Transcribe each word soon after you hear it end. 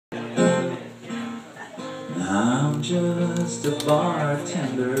I'm just a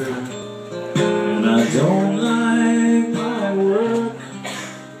bartender, and I don't like my work,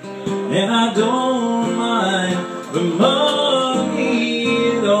 and I don't mind the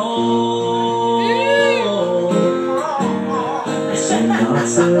money at all. I see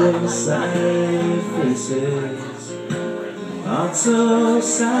lots of sad faces, lots of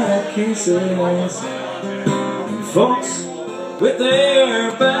sad cases, and folks with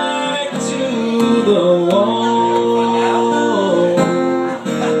their back to the wall.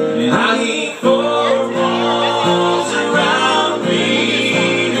 And I need 4 walls around me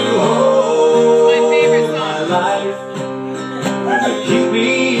to hold my life, and to keep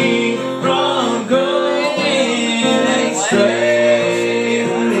me from going astray.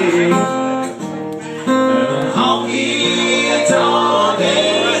 And a honky-tonk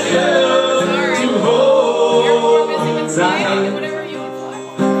angel to hold tight,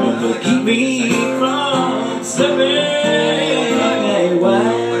 to keep me from slipping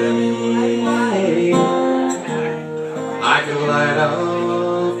away. I can light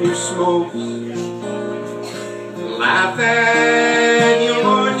up your smoke, laugh at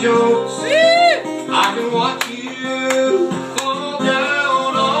your jokes. I can watch you fall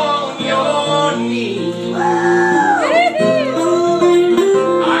down on your knees. I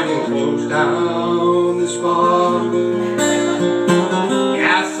can close down this bar,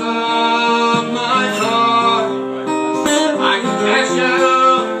 gas up my car. I can cash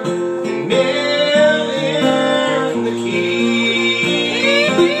out and nail in the key.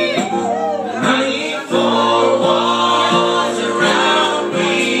 I need 4 walls around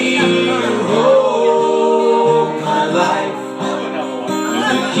me to hold my life, and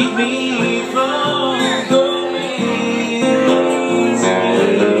to keep me from going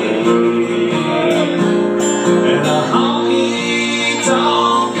astray. And a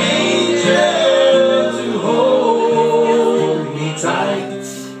honky-tonk angel to hold me tight,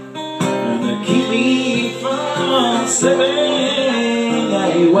 and to keep me from slipping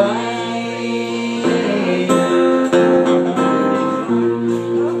away.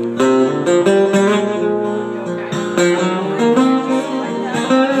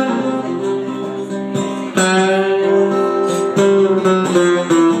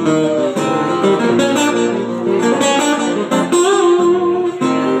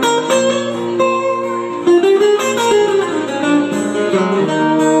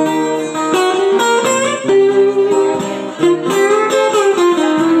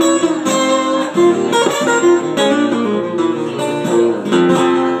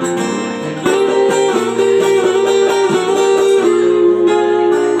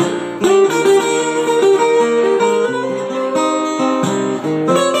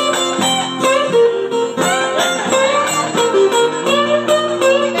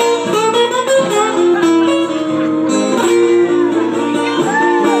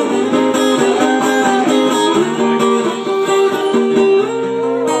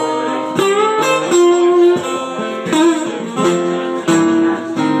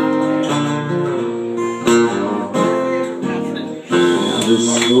 This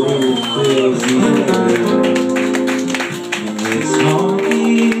road fills the air in this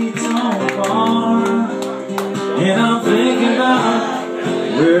honky-tonk bar, and I'm thinking about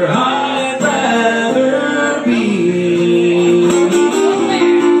where I'd rather be.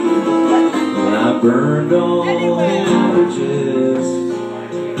 When I burned all the bridges,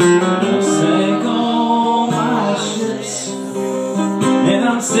 and I sank all my ships, and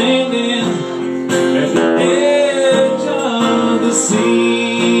I'm standing at the edge of the sea.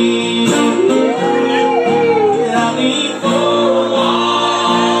 I need 4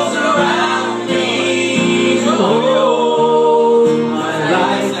 walls around me to hold my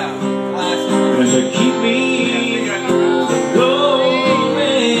life, and to keep me from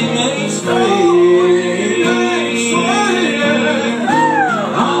going astray.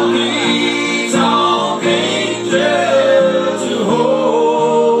 Honky-tonk angel to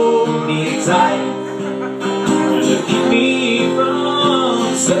hold me tight, and to keep me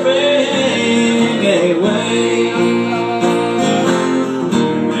from slipping away.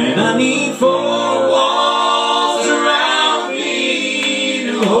 And I need 4 walls around me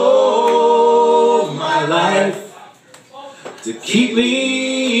to hold my life, to keep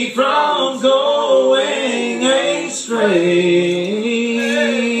me from going astray.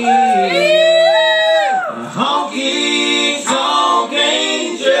 A honky-tonk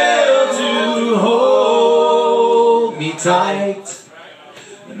angel to hold me tight,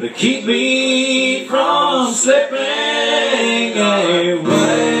 and to keep me from slipping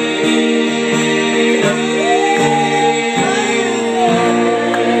away.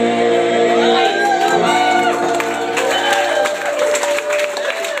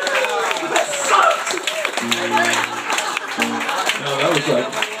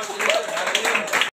 Thanks, right.